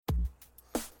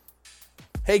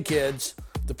Hey kids,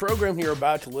 the program you're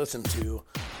about to listen to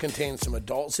contains some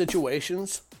adult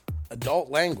situations, adult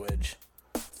language,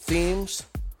 themes,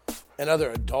 and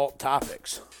other adult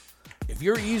topics. If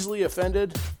you're easily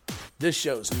offended, this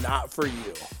show's not for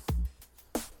you.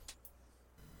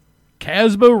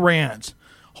 Casbah Rants.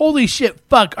 Holy shit,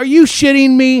 fuck, are you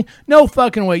shitting me? No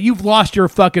fucking way, you've lost your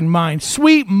fucking mind.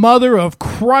 Sweet mother of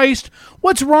Christ,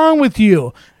 what's wrong with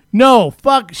you? No,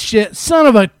 fuck shit, son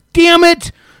of a damn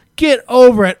it. Get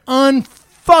over it,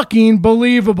 unfucking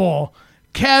believable.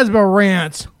 Casbah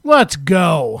Rants, let's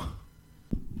go.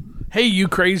 Hey, you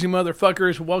crazy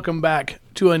motherfuckers, welcome back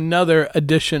to another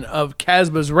edition of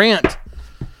Casbah's Rant.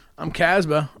 I'm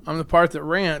Casbah, I'm the part that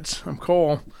rants, I'm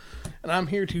Cole. And I'm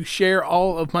here to share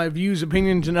all of my views,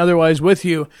 opinions, and otherwise with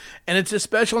you. And it's a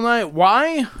special night.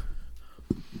 Why?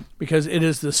 Because it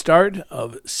is the start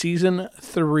of Season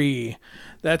 3.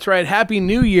 That's right. Happy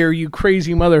New Year, you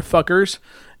crazy motherfuckers.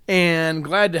 And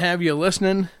glad to have you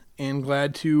listening. And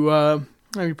glad to have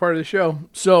you part of the show.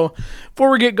 So, before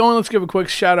we get going, let's give a quick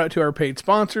shout out to our paid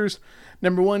sponsors.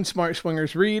 Number one, Smart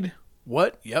Swingers Read.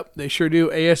 What? Yep, they sure do.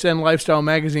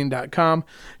 ASNLifestyleMagazine.com.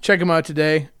 Check them out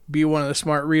today. Be one of the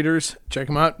smart readers. Check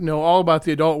them out. Know all about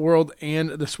the adult world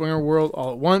and the swinger world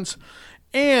all at once.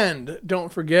 And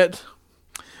don't forget,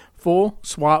 Full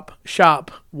Swap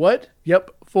Shop. What?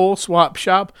 Yep,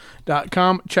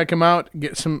 FullSwapShop.com. Check them out.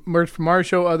 Get some merch from our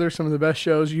show, some of the best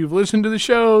shows. You've listened to the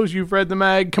shows. You've read the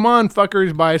mag. Come on,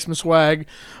 fuckers, buy some swag.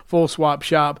 Full Swap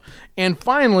Shop. And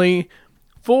finally,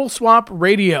 Full Swap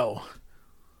Radio.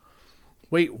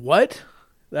 Wait, what?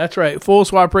 That's right, Full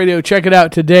Swap Radio. Check it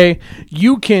out today.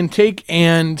 You can take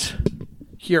and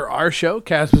hear our show,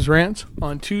 Casbah's Rants,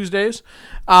 on Tuesdays.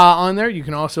 On there, you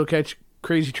can also catch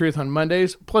Crazy Truth on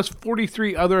Mondays, plus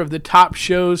 43 other of the top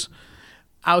shows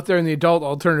out there in the adult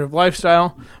alternative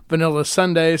lifestyle, Vanilla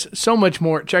Sundays, so much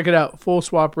more. Check it out,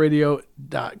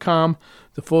 FullSwapRadio.com,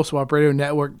 the Full Swap Radio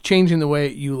Network, changing the way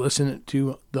you listen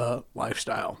to the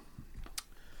lifestyle.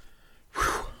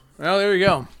 Whew. Well, there we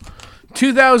go.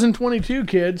 2022,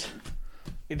 kids.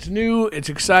 It's new. It's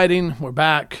exciting. We're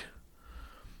back.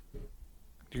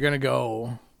 You're going to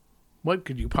go, what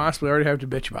could you possibly already have to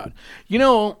bitch about? You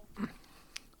know,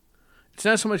 it's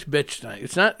not so much bitch tonight.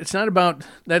 It's not about,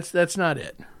 that's not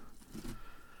it.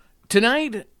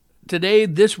 Today,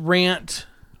 this rant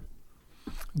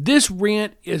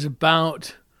is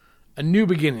about a new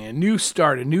beginning, a new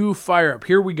start, a new fire up.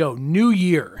 Here we go. New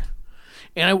year.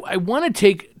 And I want to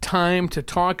take time to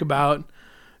talk about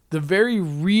the very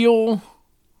real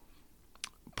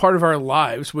part of our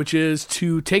lives, which is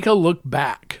to take a look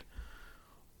back.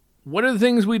 What are the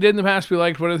things we did in the past we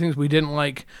liked? What are the things we didn't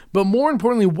like? But more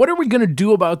importantly, what are we going to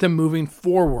do about them moving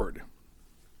forward?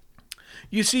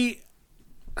 You see,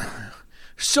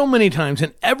 so many times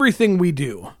in everything we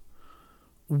do,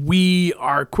 we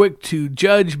are quick to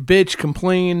judge, bitch,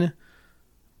 complain,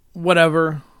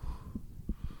 whatever.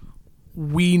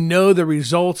 We know the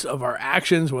results of our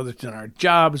actions, whether it's in our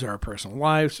jobs or our personal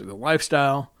lives or the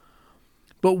lifestyle.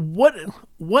 But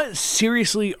what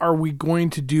seriously are we going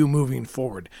to do moving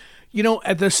forward? You know,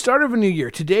 at the start of a new year,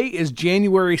 today is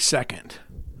January 2nd.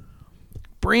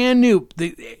 Brand new.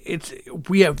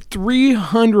 We have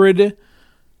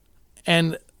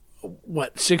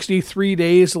 63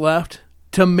 days left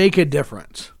to make a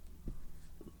difference.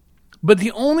 But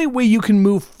the only way you can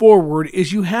move forward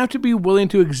is you have to be willing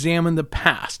to examine the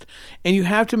past, and you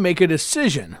have to make a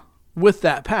decision with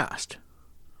that past.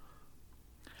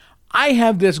 I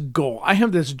have this goal, I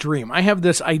have this dream, I have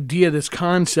this idea, this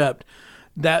concept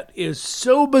that is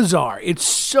so bizarre, it's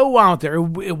so out there,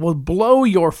 it will blow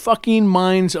your fucking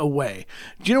minds away.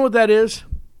 Do you know what that is?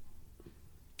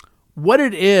 What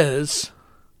it is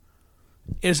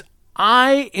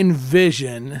I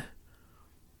envision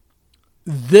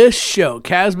this show,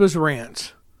 Casbah's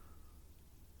Rants,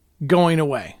 going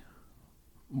away.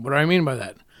 What do I mean by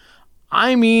that?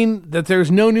 I mean that there's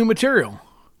no new material.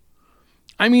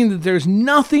 I mean that there's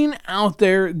nothing out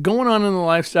there going on in the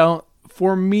lifestyle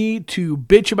for me to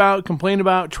bitch about, complain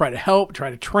about, try to help, try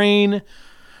to train,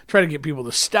 try to get people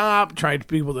to stop, try to get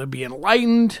people to be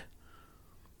enlightened.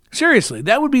 Seriously,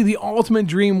 that would be the ultimate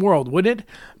dream world, wouldn't it?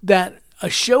 That a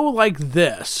show like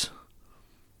this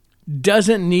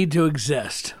doesn't need to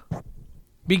exist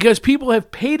because people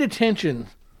have paid attention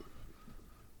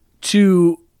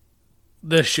to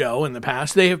the show in the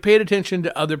past. They have paid attention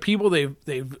to other people.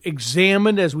 They've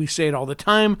examined, as we say it all the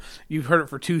time. You've heard it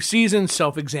for 2 seasons,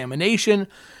 self-examination,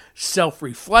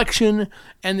 self-reflection,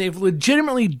 and they've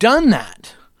legitimately done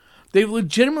that. They've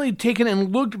legitimately taken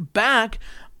and looked back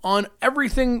on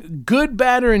everything, good,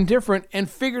 bad, or indifferent, and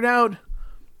figured out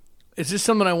Is this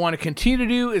something I want to continue to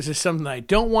do? Is this something I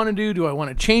don't want to do? Do I want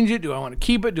to change it? Do I want to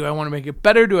keep it? Do I want to make it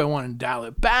better? Do I want to dial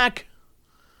it back?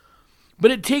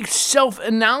 But it takes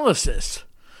self-analysis.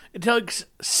 It takes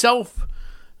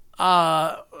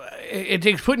it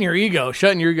takes putting your ego,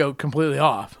 shutting your ego completely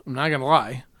off. I'm not going to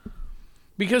lie.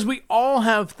 Because we all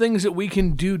have things that we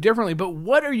can do differently, but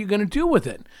what are you going to do with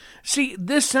it? See,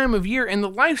 this time of year, and the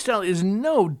lifestyle is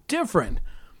no different.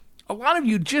 A lot of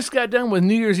you just got done with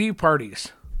New Year's Eve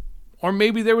parties. Or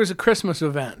maybe there was a Christmas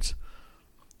event.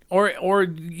 Or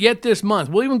yet this month.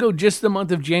 We'll even go just the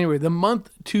month of January. The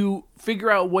month to figure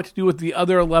out what to do with the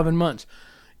other 11 months.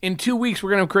 In 2 weeks,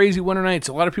 we're going to have crazy winter nights.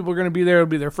 A lot of people are going to be there. It'll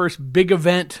be their first big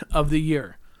event of the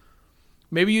year.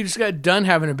 Maybe you just got done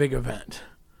having a big event.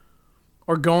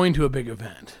 Or going to a big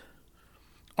event.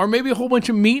 Or maybe a whole bunch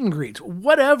of meet and greets.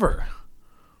 Whatever.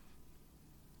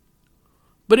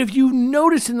 But if you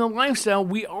notice in the lifestyle,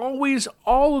 we always,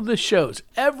 all of the shows,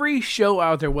 every show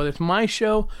out there, whether it's my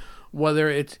show, whether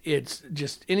it's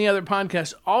just any other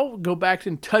podcast, all go back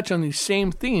and touch on these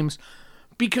same themes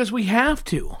because we have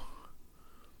to.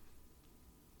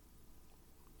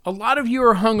 A lot of you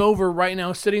are hungover right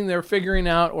now, sitting there figuring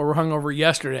out, or were hungover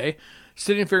yesterday,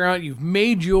 sitting and figuring out you've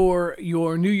made your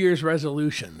New Year's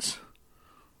resolutions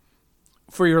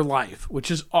for your life,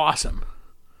 which is awesome.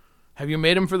 Have you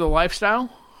made them for the lifestyle?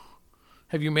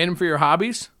 Have you made them for your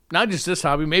hobbies? Not just this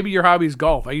hobby. Maybe your hobby is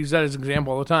golf. I use that as an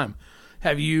example all the time.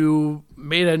 Have you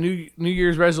made a New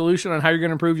Year's resolution on how you're going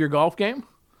to improve your golf game?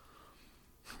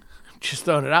 Just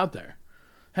throwing it out there.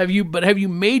 Have you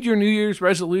made your New Year's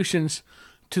resolutions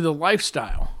to the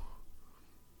lifestyle?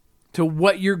 To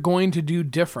what you're going to do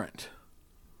different?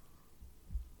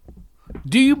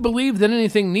 Do you believe that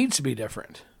anything needs to be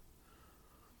different?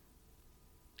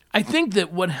 I think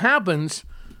that what happens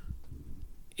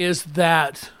is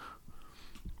that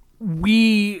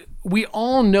we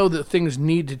all know that things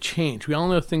need to change. We all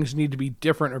know things need to be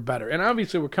different or better. And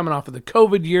obviously we're coming off of the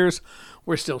COVID years.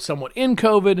 We're still somewhat in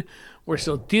COVID. We're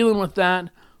still dealing with that.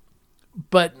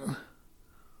 But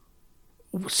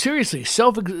seriously,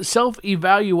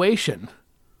 self-evaluation.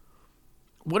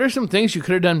 What are some things you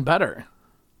could have done better?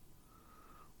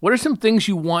 What are some things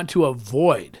you want to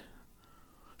avoid?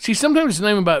 See, sometimes it's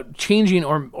not even about changing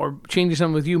or changing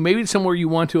something with you. Maybe it's somewhere you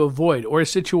want to avoid, or a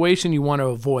situation you want to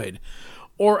avoid,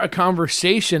 or a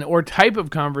conversation or type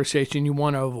of conversation you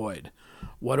want to avoid.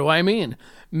 What do I mean?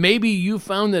 Maybe you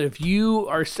found that if you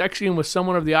are sexting with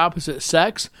someone of the opposite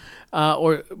sex,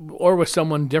 or with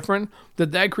someone different,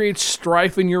 that creates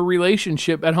strife in your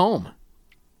relationship at home.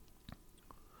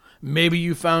 Maybe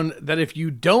you found that if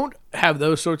you don't have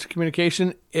those sorts of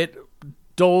communication, it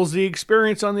dulls the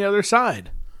experience on the other side.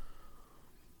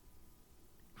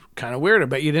 Kind of weird. I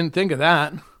bet you didn't think of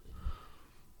that.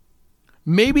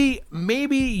 Maybe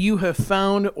you have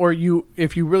found, or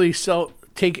if you really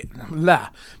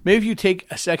maybe if you take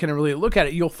a second and really look at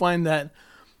it, you'll find that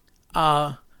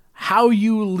how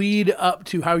you lead up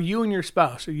to, how you and your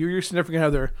spouse, or your significant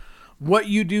other, what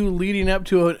you do leading up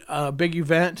to a big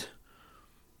event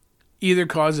either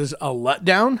causes a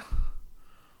letdown,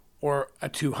 or a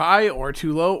too high, or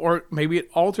too low, or maybe it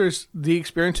alters the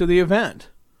experience of the event.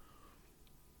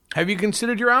 Have you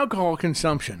considered your alcohol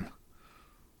consumption?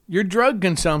 Your drug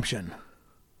consumption?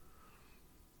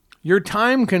 Your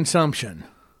time consumption?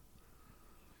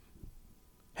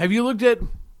 Have you looked at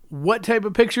what type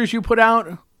of pictures you put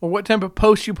out, or what type of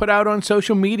posts you put out on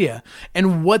social media,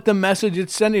 and what the message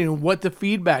it's sending and what the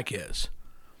feedback is?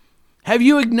 Have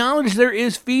you acknowledged there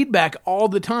is feedback all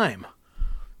the time?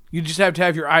 You just have to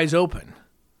have your eyes open.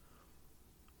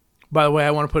 By the way,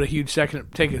 I want to take a huge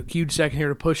second here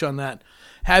to push on that.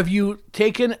 Have you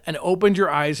taken and opened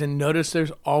your eyes and noticed there's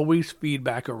always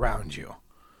feedback around you?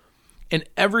 In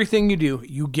everything you do,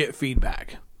 you get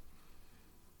feedback.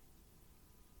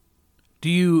 Do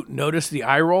you notice the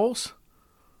eye rolls?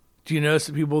 Do you notice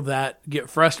the people that get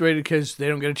frustrated because they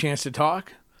don't get a chance to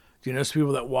talk? Do you notice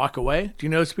people that walk away? Do you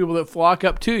notice people that flock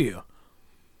up to you?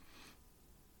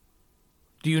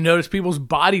 Do you notice people's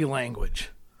body language?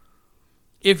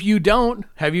 If you don't,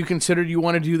 have you considered you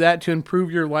want to do that to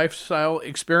improve your lifestyle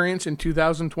experience in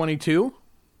 2022?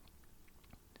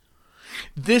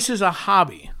 This is a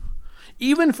hobby.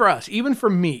 Even for us, even for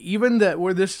me, even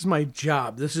where this is my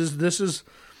job. It's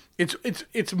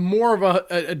more of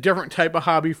a different type of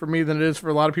hobby for me than it is for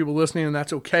a lot of people listening, and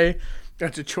that's okay.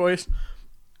 That's a choice.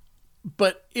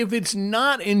 But if it's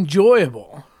not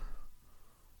enjoyable,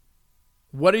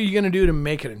 what are you going to do to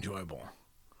make it enjoyable?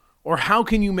 Or how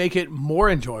can you make it more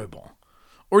enjoyable?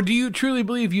 Or do you truly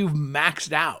believe you've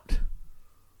maxed out?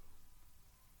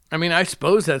 I mean, I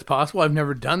suppose that's possible. I've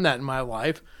never done that in my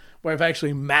life. where I've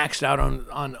actually maxed out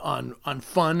on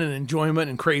fun and enjoyment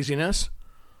and craziness?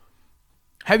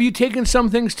 Have you taken some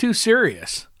things too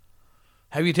serious?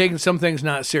 Have you taken some things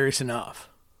not serious enough?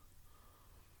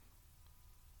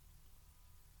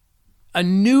 A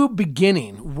new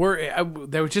beginning.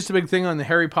 There was just a big thing on the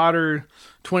Harry Potter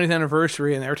 20th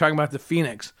anniversary, and they were talking about the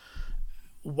Phoenix.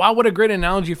 Wow, what a great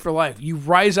analogy for life. You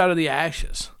rise out of the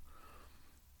ashes.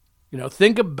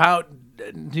 Think about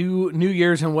New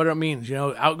Year's and what it means.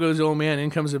 Out goes the old man, in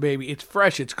comes the baby. It's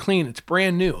fresh, it's clean, it's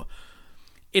brand new.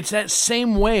 It's that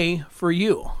same way for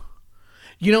you.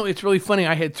 It's really funny.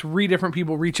 I had 3 different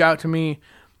people reach out to me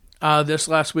this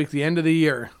last week, the end of the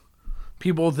year.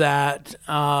 People that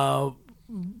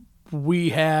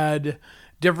we had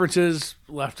differences,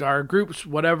 left our groups,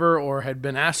 whatever, or had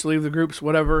been asked to leave the groups,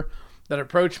 whatever, that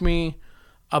approached me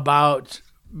about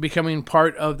becoming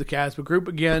part of the Casbah group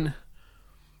again.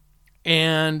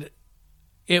 And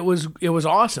it was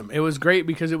awesome. It was great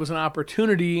because it was an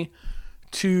opportunity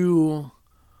to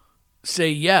say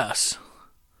yes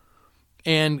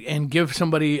and give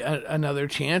somebody another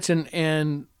chance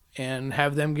and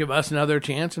have them give us another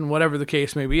chance, and whatever the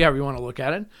case may be, however you want to look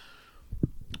at it,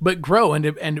 but grow and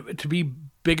to be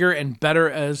bigger and better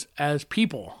as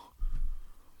people.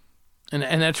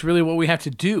 And that's really what we have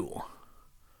to do.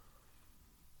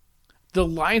 The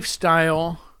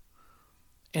lifestyle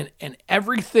and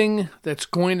everything that's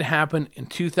going to happen in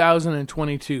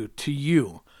 2022 to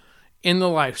you in the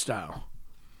lifestyle,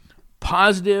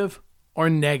 positive or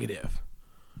negative,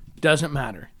 doesn't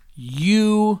matter.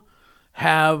 You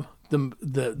have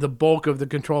the bulk of the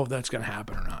control if that's going to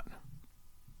happen or not.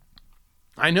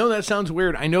 I know that sounds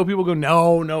weird. I know people go,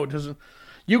 no, it doesn't.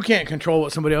 You can't control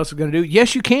what somebody else is going to do.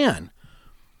 Yes, you can.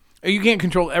 You can't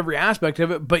control every aspect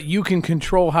of it, but you can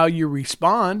control how you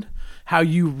respond, how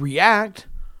you react.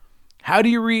 How do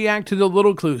you react to the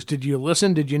little clues? Did you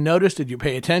listen? Did you notice? Did you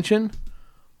pay attention?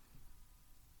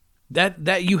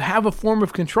 That you have a form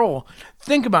of control.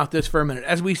 Think about this for a minute.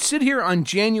 As we sit here on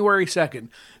January 2nd,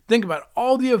 think about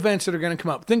all the events that are going to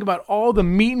come up. Think about all the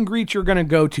meet and greets you're going to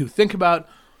go to. Think about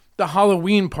the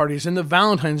Halloween parties and the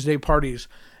Valentine's Day parties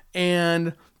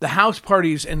and the house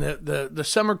parties and the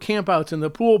summer campouts and the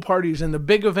pool parties and the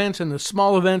big events and the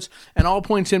small events and all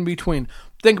points in between.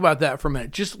 Think about that for a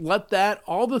minute. Just let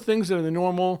all the things that are the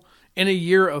normal in a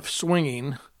year of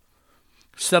swinging,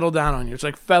 settle down on you. It's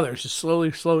like feathers just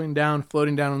slowly slowing down,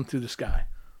 floating down through the sky.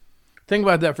 Think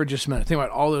about that for just a minute. Think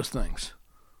about all those things.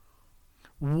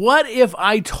 What if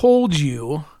I told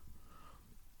you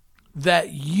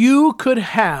that you could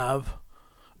have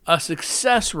a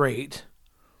success rate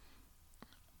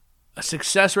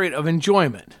of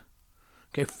enjoyment?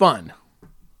 Okay, fun.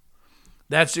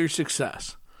 That's your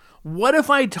success. What if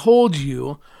I told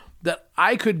you that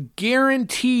I could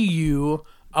guarantee you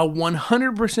a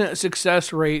 100%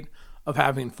 success rate of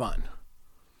having fun?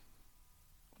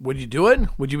 Would you do it?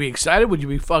 Would you be excited? Would you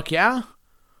be fuck yeah?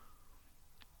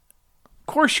 Of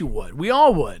course you would. We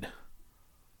all would.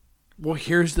 Well,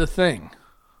 here's the thing.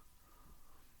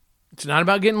 It's not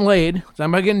about getting laid. It's not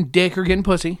about getting dick or getting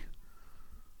pussy.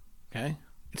 Okay?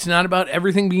 It's not about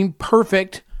everything being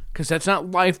perfect, because that's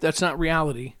not life. That's not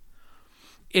reality.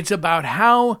 It's about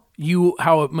how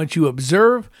much you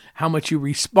observe, how much you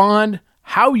respond,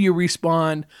 how you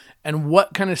respond, and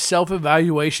what kind of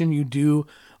self-evaluation you do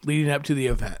leading up to the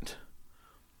event.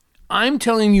 I'm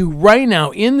telling you right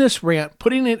now in this rant,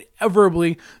 putting it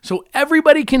verbally so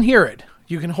everybody can hear it.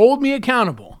 You can hold me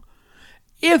accountable.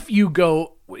 If you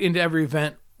go into every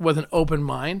event with an open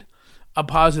mind, a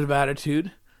positive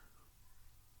attitude,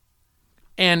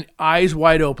 and eyes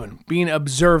wide open, being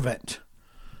observant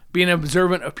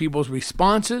of people's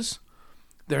responses,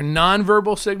 their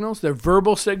nonverbal signals, their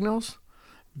verbal signals,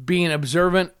 being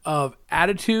observant of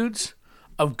attitudes,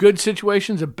 of good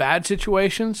situations, of bad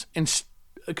situations, and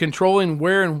controlling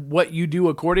where and what you do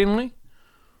accordingly.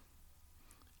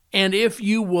 And if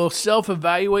you will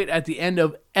self-evaluate at the end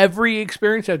of every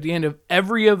experience, at the end of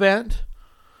every event,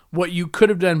 what you could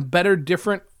have done better,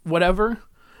 different, whatever,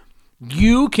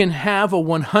 you can have a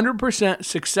 100%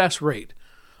 success rate,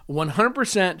 a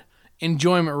 100%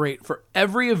 enjoyment rate for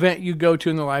every event you go to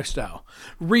in the lifestyle,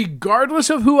 regardless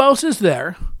of who else is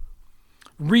there,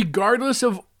 regardless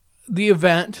of the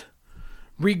event,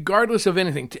 regardless of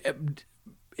anything.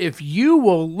 If you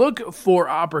will look for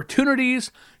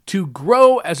opportunities to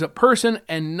grow as a person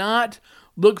and not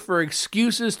look for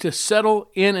excuses to settle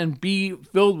in and be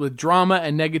filled with drama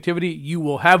and negativity, you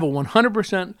will have a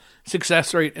 100%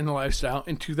 success rate in the lifestyle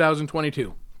in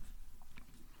 2022.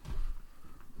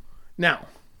 Now,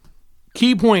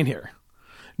 key point here.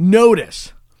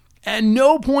 Notice, at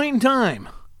no point in time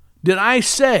did I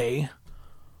say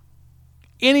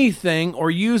anything or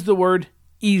use the word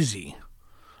easy.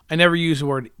 I never use the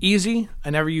word easy. I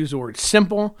never use the word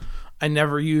simple. I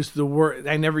never use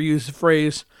the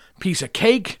phrase piece of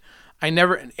cake.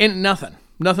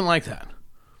 Nothing like that.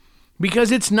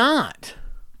 Because it's not.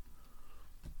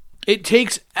 It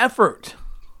takes effort.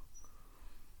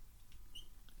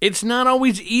 It's not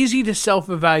always easy to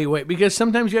self-evaluate because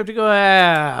sometimes you have to go,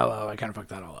 well, I kind of fucked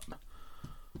that all up.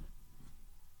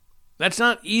 That's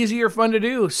not easy or fun to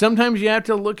do. Sometimes you have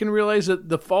to look and realize that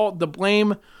the fault, the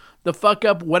blame, the fuck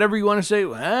up, whatever you want to say,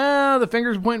 the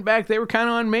fingers pointing back, they were kind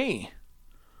of on me.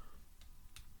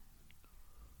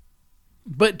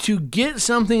 But to get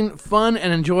something fun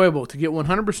and enjoyable, to get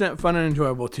 100% fun and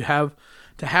enjoyable, to have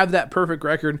that perfect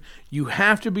record, you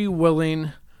have to be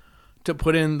willing to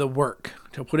put in the work,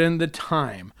 to put in the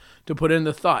time, to put in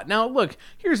the thought. Now, look,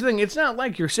 here's the thing. It's not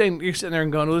like you're sitting there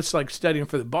and going, well, it's like studying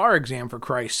for the bar exam, for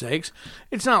Christ's sakes.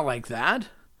 It's not like that.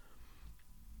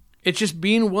 It's just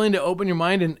being willing to open your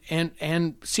mind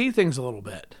and see things a little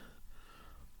bit.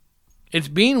 It's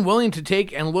being willing to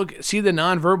take and see the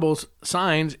nonverbal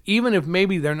signs, even if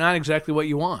maybe they're not exactly what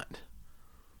you want.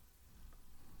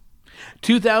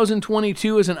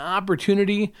 2022 is an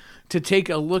opportunity to take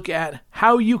a look at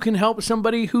how you can help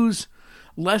somebody who's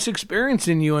less experienced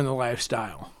than you in the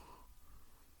lifestyle.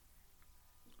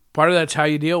 Part of that's how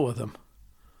you deal with them.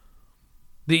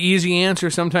 The easy answer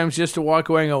sometimes just to walk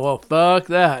away and go, well, fuck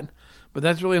that. But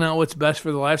that's really not what's best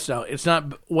for the lifestyle. It's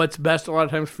not what's best a lot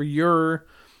of times for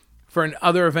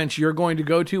other events you're going to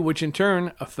go to, which in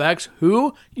turn affects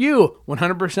who? You,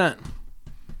 100%.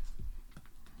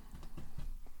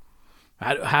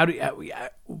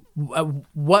 At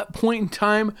what point in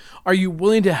time are you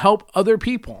willing to help other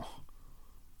people?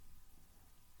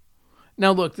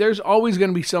 Now, look, there's always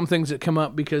going to be some things that come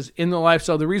up because in the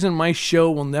lifestyle, the reason my show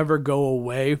will never go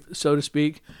away, so to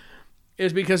speak,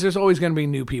 is because there's always going to be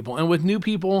new people. And with new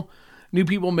people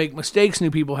make mistakes,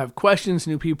 new people have questions,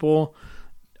 new people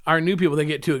they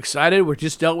get too excited. We're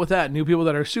just dealt with that. New people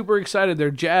that are super excited,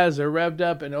 they're jazzed, they're revved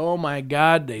up, and oh my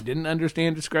God, they didn't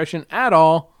understand discretion at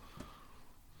all.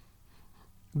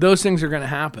 Those things are going to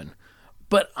happen.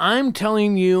 But I'm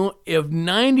telling you, if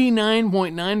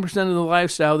 99.9% of the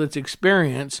lifestyle that's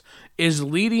experienced is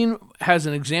leading, has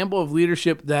an example of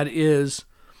leadership that is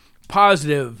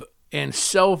positive and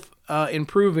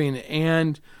self-improving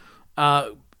and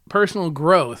personal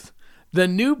growth, the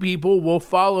new people will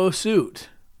follow suit.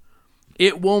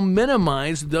 It will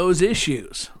minimize those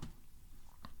issues.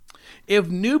 If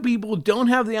new people don't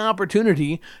have the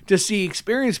opportunity to see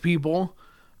experienced people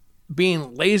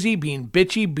being lazy, being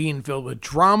bitchy, being filled with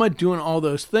drama, doing all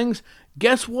those things,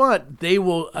 guess what? They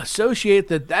will associate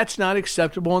that that's not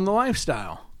acceptable in the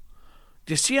lifestyle.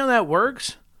 Do you see how that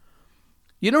works?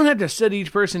 You don't have to sit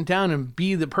each person down and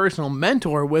be the personal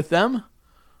mentor with them.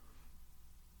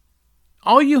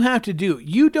 All you have to do,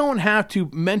 you don't have to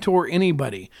mentor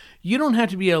anybody. You don't have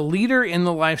to be a leader in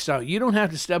the lifestyle. You don't have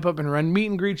to step up and run meet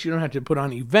and greets. You don't have to put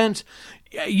on events.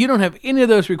 You don't have any of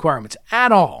those requirements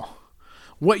at all.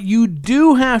 What you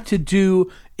do have to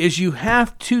do is you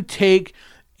have to take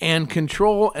and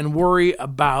control and worry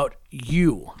about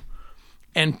you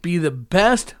and be the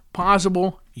best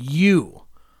possible you.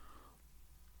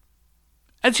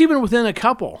 That's even within a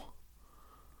couple.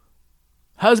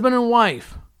 Husband and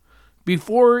wife.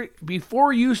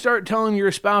 Before you start telling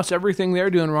your spouse everything they're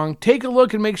doing wrong, take a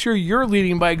look and make sure you're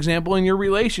leading by example in your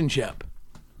relationship.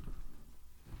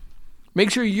 Make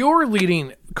sure you're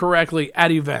leading correctly at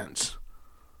events.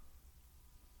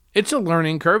 It's a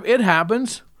learning curve. It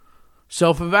happens.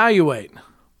 Self-evaluate.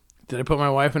 Did I put my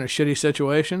wife in a shitty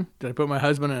situation? Did I put my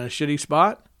husband in a shitty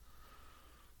spot?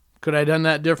 Could I have done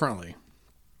that differently?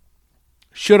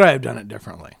 Should I have done it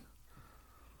differently?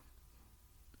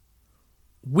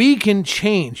 We can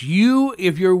change.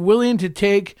 If you're willing to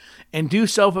take and do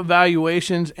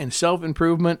self-evaluations and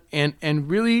self-improvement and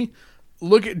really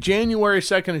look at January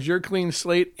 2nd as your clean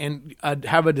slate and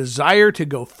have a desire to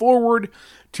go forward,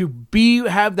 to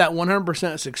have that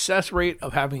 100% success rate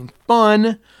of having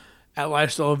fun at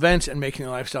lifestyle events and making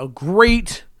the lifestyle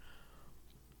great,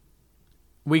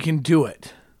 we can do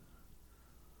it.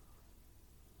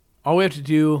 All we have to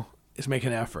do is make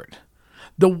an effort.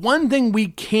 The one thing we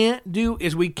can't do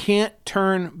is we can't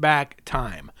turn back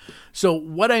time. So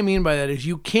what I mean by that is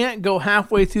you can't go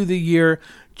halfway through the year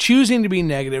choosing to be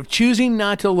negative, choosing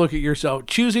not to look at yourself,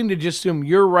 choosing to just assume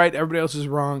you're right, everybody else is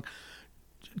wrong,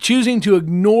 choosing to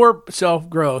ignore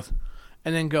self-growth,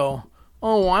 and then go,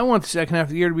 oh, I want the second half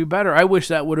of the year to be better. I wish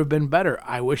that would have been better.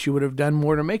 I wish you would have done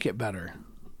more to make it better.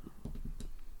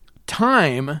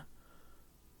 Time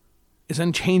is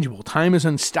unchangeable. Time is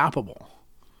unstoppable.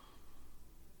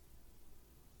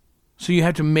 So you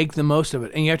have to make the most of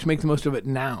it, and you have to make the most of it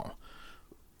now.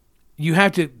 You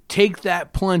have to take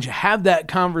that plunge, have that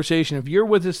conversation. If you're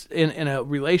with us in a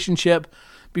relationship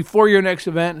before your next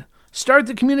event, start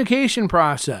the communication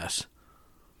process.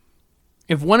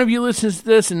 If one of you listens to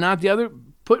this and not the other,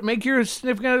 make your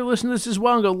significant other listen to this as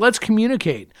well and go, let's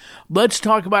communicate. Let's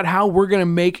talk about how we're going to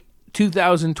make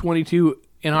 2022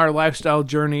 in our lifestyle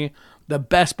journey the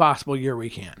best possible year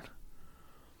we can.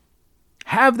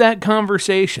 Have that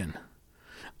conversation.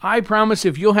 I promise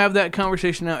if you'll have that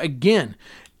conversation now, again,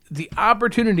 the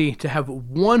opportunity to have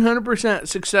 100%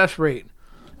 success rate.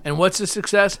 And what's the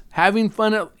success? Having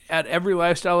fun at every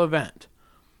lifestyle event.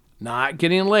 Not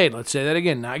getting laid. Let's say that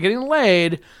again. Not getting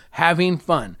laid, having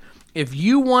fun. If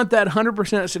you want that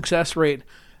 100% success rate,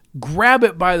 grab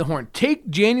it by the horn. Take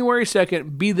January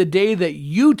 2nd be the day that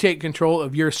you take control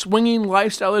of your swinging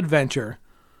lifestyle adventure.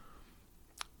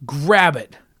 Grab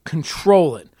it.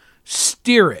 Control it.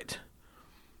 Steer it.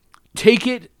 Take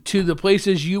it to the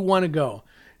places you want to go.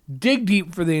 Dig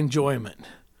deep for the enjoyment.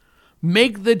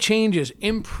 Make the changes.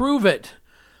 Improve it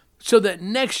so that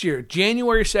next year,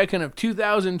 January 2nd of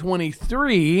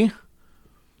 2023,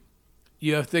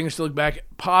 you have things to look back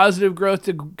at, positive growth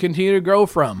to continue to grow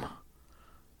from.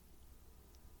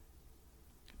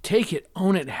 Take it,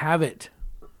 own it, have it.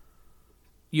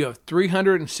 You have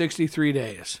 363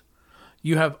 days.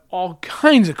 You have all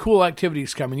kinds of cool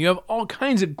activities coming. You have all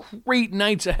kinds of great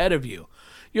nights ahead of you.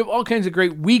 You have all kinds of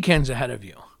great weekends ahead of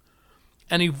you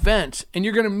and events. And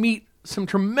you're going to meet some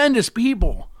tremendous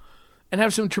people and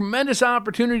have some tremendous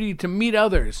opportunity to meet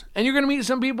others. And you're going to meet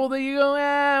some people that you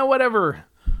go, whatever.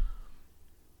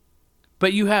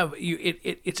 But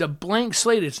it's a blank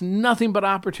slate. It's nothing but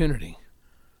opportunity.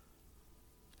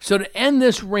 So to end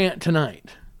this rant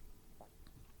tonight,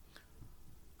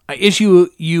 I issue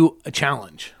you a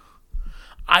challenge.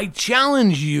 I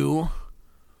challenge you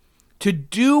to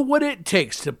do what it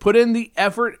takes to put in the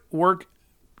effort, work,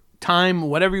 time,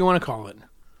 whatever you want to call it,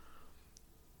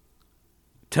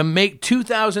 to make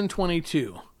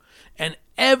 2022 and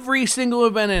every single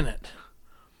event in it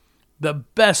the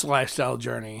best lifestyle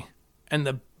journey and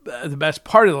the best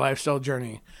part of the lifestyle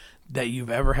journey that you've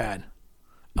ever had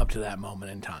up to that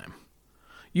moment in time.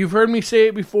 You've heard me say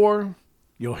it before.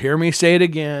 You'll hear me say it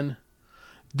again.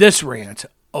 This rant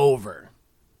over.